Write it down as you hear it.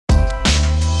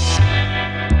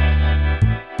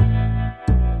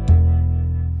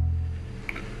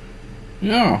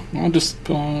Yeah, I just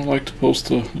like to post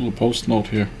a little post note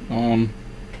here.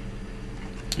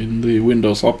 In the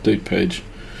Windows Update page,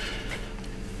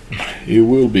 you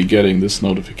will be getting this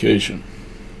notification.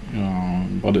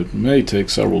 But it may take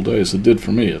several days. It did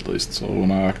for me, at least. So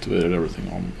when I activated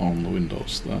everything on the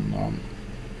Windows, then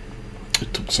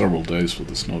it took several days for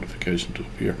this notification to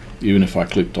appear, even if I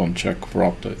clicked on check for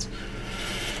updates.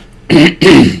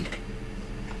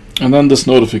 And then this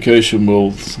notification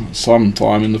will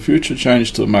sometime in the future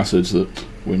change to a message that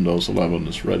Windows 11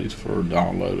 is ready for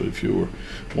download. If you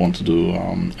want to do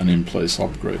an in-place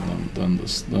upgrade,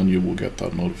 then you will get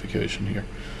that notification here.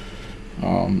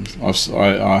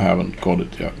 I haven't got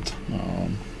it yet,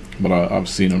 but I've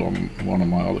seen it on one of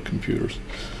my other computers.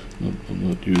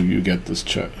 That you get this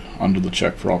check under the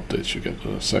check for updates. You get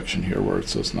a section here where it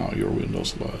says now your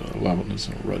Windows 11 is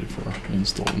ready for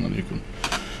install, and then you can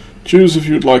choose if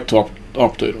you'd like to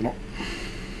update or not.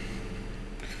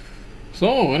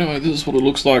 So anyway, this is what it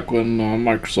looks like when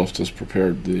Microsoft has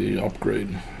prepared the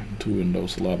upgrade to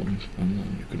Windows 11, and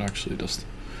then you can actually just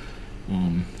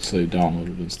say download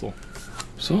and install.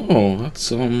 So that's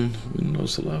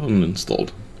Windows 11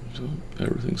 installed. So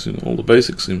everything all the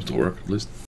basics seems to work, at least.